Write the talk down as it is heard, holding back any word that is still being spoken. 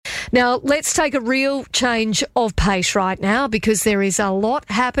Now, let's take a real change of pace right now because there is a lot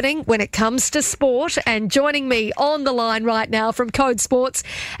happening when it comes to sport. And joining me on the line right now from Code Sports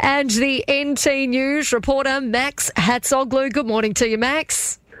and the NT News reporter, Max Hatzoglou. Good morning to you,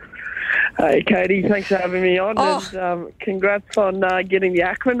 Max. Hey, Katie, thanks for having me on. And congrats on getting the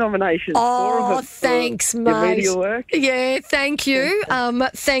ACMA nominations. Thanks, mate. Your media work. Yeah, thank you.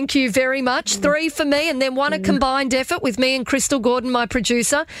 Thank you very much. 3 for me and then one a combined effort with me and Crystal Gordon, my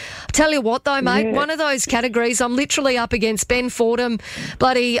producer. Tell you what, though, mate, one of those categories, I'm literally up against Ben Fordham,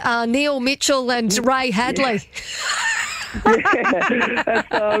 bloody Neil Mitchell and Ray Hadley. That's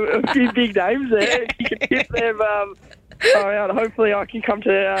a few big names there. You can tip them. Hopefully I can come to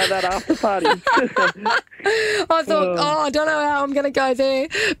that after party. I thought, I don't know how I'm going to go there.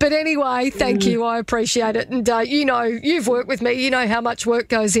 But anyway, thank you. I appreciate it. And, you've worked with me. You know how much work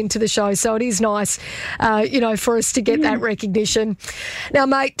goes into the show. So it is nice, for us to get that recognition. Now,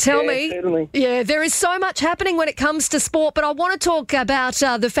 mate, tell me. Certainly. Yeah, there is so much happening when it comes to sport. But I want to talk about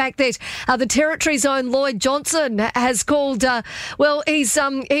the fact that the Territory's own Lloyd Johnson has called, he's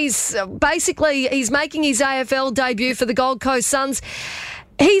making his AFL debut for the Gold Coast Suns.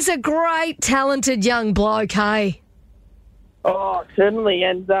 He's a great, talented young bloke, hey? Oh, certainly.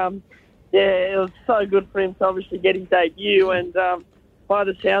 And, it was so good for him to obviously get his debut. And by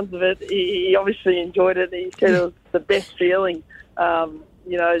the sounds of it, he obviously enjoyed it. He said it was the best feeling, to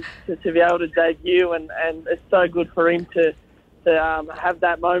be able to debut. And it's so good for him to have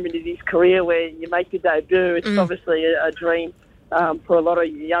that moment in his career where you make your debut. It's obviously a dream for a lot of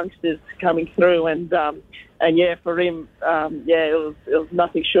youngsters coming through. For him, it was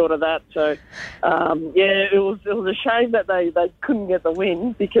nothing short of that. So, it was a shame that they couldn't get the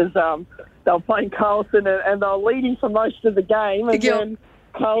win because they were playing Carlton and they were leading for most of the game. And then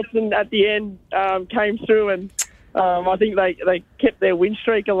Carlton at the end came through and I think they kept their win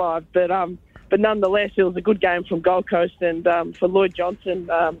streak alive. But nonetheless, it was a good game from Gold Coast and for Lloyd Johnson,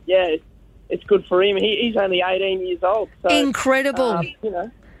 it's good for him. He's only 18 years old. So, incredible.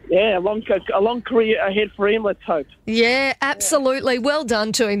 Yeah, a long career ahead for him, let's hope. Yeah, absolutely. Well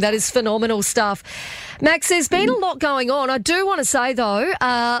done to him. That is phenomenal stuff. Max, there's been a lot going on. I do want to say, though,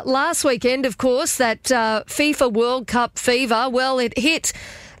 last weekend, of course, that FIFA World Cup fever, well, it hit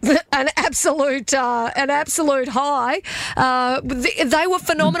an absolute high. They were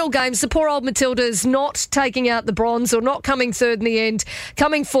phenomenal games. The poor old Matildas not taking out the bronze or not coming third in the end,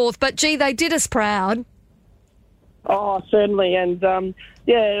 coming fourth. But, gee, they did us proud. Oh, certainly. And,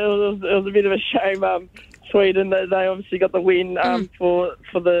 it was a bit of a shame. Sweden, they obviously got the win for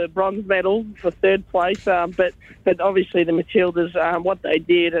the bronze medal for third place. But obviously the Matildas, what they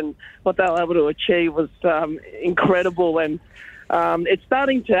did and what they were able to achieve was incredible. And it's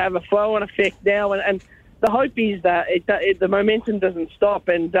starting to have a flow-on effect now. And the hope is that the momentum doesn't stop.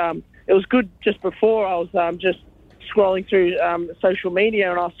 And it was good just before. I was just scrolling through social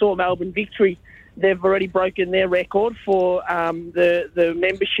media and I saw Melbourne Victory. They've already broken their record for the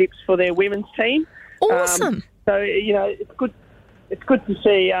memberships for their women's team. Awesome. It's good. It's good to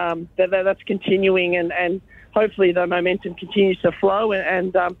see that's continuing, and hopefully the momentum continues to flow,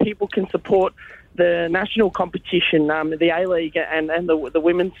 and people can support the national competition, the A League and the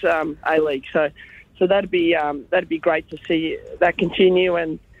women's A League. So that'd be great to see that continue,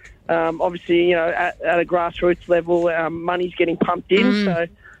 and obviously at a grassroots level, money's getting pumped in. So.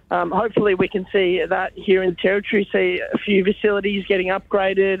 Hopefully we can see that here in the Territory, see a few facilities getting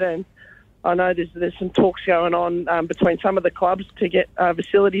upgraded, and I know there's some talks going on between some of the clubs to get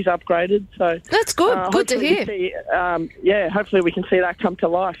facilities upgraded. So that's good. Good to hear. Hopefully we can see that come to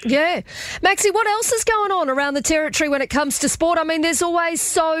life. Yeah. Maxie, what else is going on around the Territory when it comes to sport? I mean, there's always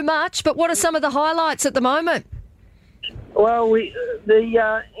so much, but what are some of the highlights at the moment? Well,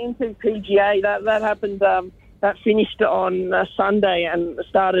 the NT PGA, that happened... that finished on Sunday and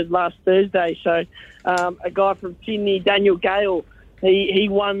started last Thursday. So a guy from Sydney, Daniel Gale, he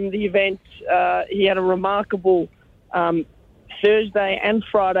won the event. He had a remarkable Thursday and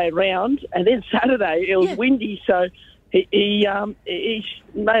Friday round. And then Saturday, it was windy. So he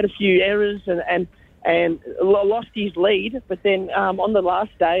made a few errors and lost his lead. But then on the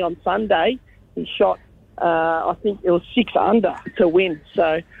last day, on Sunday, he shot, I think it was 6 under to win.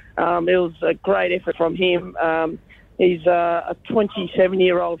 So... it was a great effort from him. He's a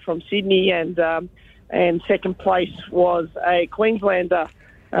 27-year-old from Sydney, and second place was a Queenslander,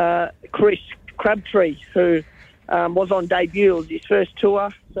 Chris Crabtree, who was on debut. It was his first tour.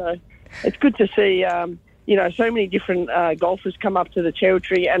 So it's good to see, so many different golfers come up to the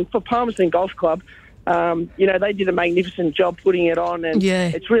Territory. And for Palmerston Golf Club, they did a magnificent job putting it on. And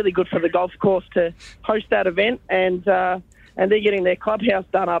it's really good for the golf course to host that event. And they're getting their clubhouse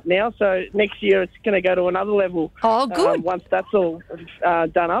done up now. So next year it's going to go to another level. Oh, good. Once that's all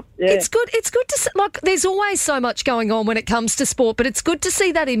done up. Yeah. It's good. It's good to see, there's always so much going on when it comes to sport, but it's good to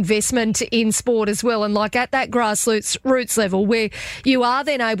see that investment in sport as well, and at that roots level where you are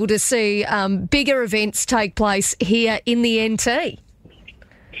then able to see bigger events take place here in the NT.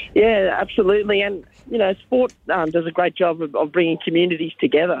 Yeah, absolutely. And, sport does a great job of bringing communities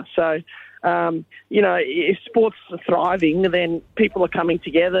together. So, if sports are thriving, then people are coming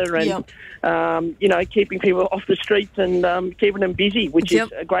together and, keeping people off the streets and keeping them busy, which is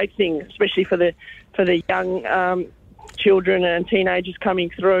a great thing, especially for the young children and teenagers coming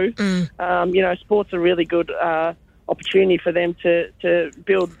through. Sports are a really good opportunity for them to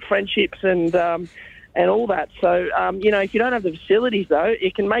build friendships and all that. So, if you don't have the facilities, though,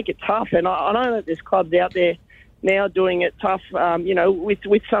 it can make it tough. And I know that there's clubs out there now doing it tough,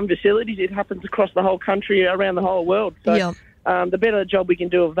 with some facilities. It happens across the whole country, around the whole world. So the better job we can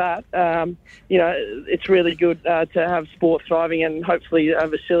do of that, it's really good to have sport thriving, and hopefully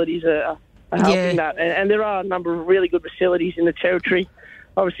facilities are helping that. And there are a number of really good facilities in the territory.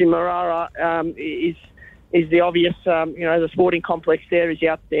 Obviously, Marara is the obvious, the sporting complex there is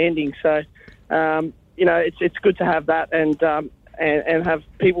outstanding. So, it's good to have that and have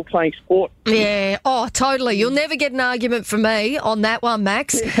people playing sport. Yeah, totally. You'll never get an argument from me on that one,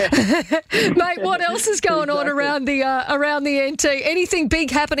 Max. Mate, what else is going on around the NT? Anything big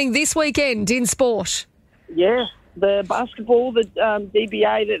happening this weekend in sport? Yeah, the basketball, the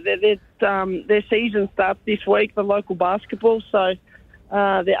DBA, their season starts this week, the local basketball. So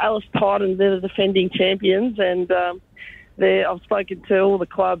the Alice Titans, they're the defending champions, and I've spoken to all the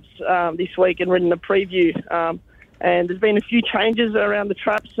clubs this week and written a preview. And there's been a few changes around the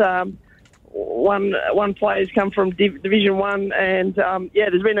traps. One player's come from Division 1, and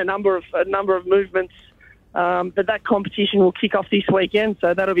there's been a number of movements. But that competition will kick off this weekend,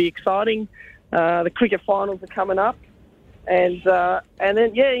 so that'll be exciting. The cricket finals are coming up, and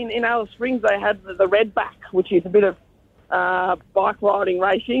then in Alice Springs they had the Redback, which is a bit of bike riding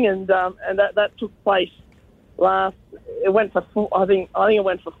racing, and that took place last. It went for I think it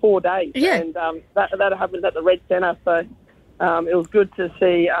went for 4 days, and that happened at the Red Centre. So it was good to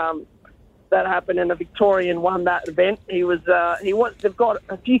see that happen, and a Victorian won that event. They've got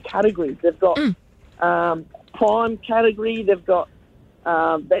a few categories. They've got prime category. They've got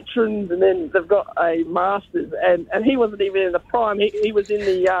veterans, and then they've got a masters. And he wasn't even in the prime. He was in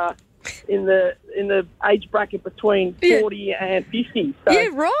the age bracket between 40 and 50. So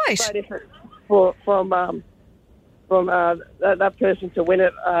right. Great effort from that person to win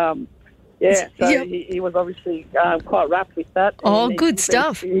it. He was obviously quite rapt with that. Oh, good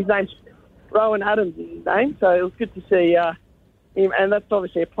stuff. His name's Rowan Adams is his name, so it was good to see him, and that's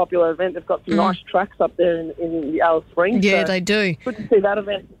obviously a popular event. They've got some nice tracks up there in the Alice Springs. Yeah, so they do. Good to see that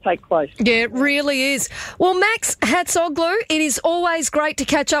event take place. Yeah, it really is. Well, Max Hatzoglou, it is always great to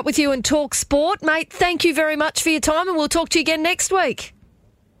catch up with you and talk sport. Mate, thank you very much for your time, and we'll talk to you again next week.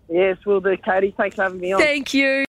 Yes, we'll do, Katie. Thanks for having me on. Thank you.